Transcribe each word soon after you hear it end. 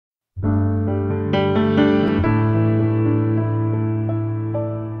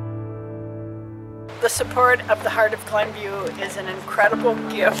support of the Heart of Glenview is an incredible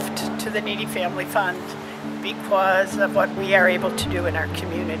gift to the Needy Family Fund because of what we are able to do in our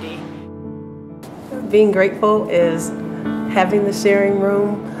community. Being grateful is having the sharing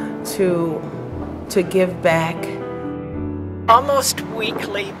room to give back. Almost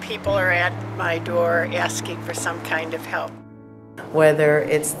weekly, people are at my door asking for some kind of help. Whether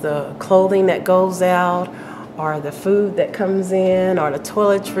it's the clothing that goes out, or the food that comes in, or the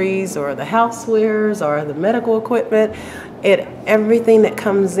toiletries, or the housewares, or the medical equipment, everything that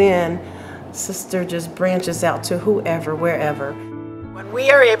comes in, Sister just branches out to whoever, wherever. When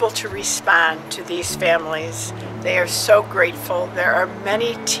we are able to respond to these families, they are so grateful. There are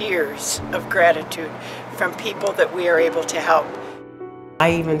many tears of gratitude from people that we are able to help.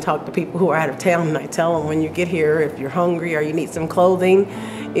 I even talk to people who are out of town, and I tell them, when you get here, if you're hungry or you need some clothing,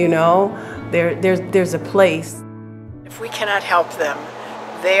 you know, there's a place. If we cannot help them,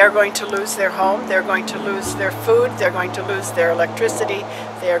 they are going to lose their home, they're going to lose their food, they're going to lose their electricity,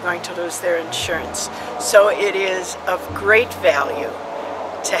 they are going to lose their insurance. So it is of great value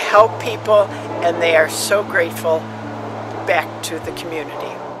to help people, and they are so grateful back to the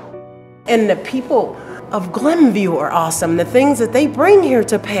community. And the people of Glenview are awesome. The things that they bring here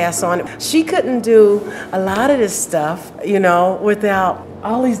to pass on. She couldn't do a lot of this stuff, you know, without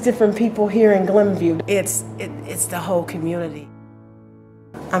all these different people here in Glenview. It's the whole community.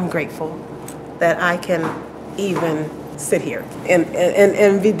 I'm grateful that I can even sit here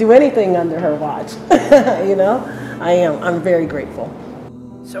and do anything under her watch. You know, I'm very grateful.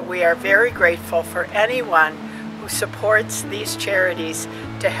 So we are very grateful for anyone who supports these charities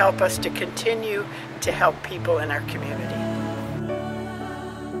to help us to continue to help people in our community.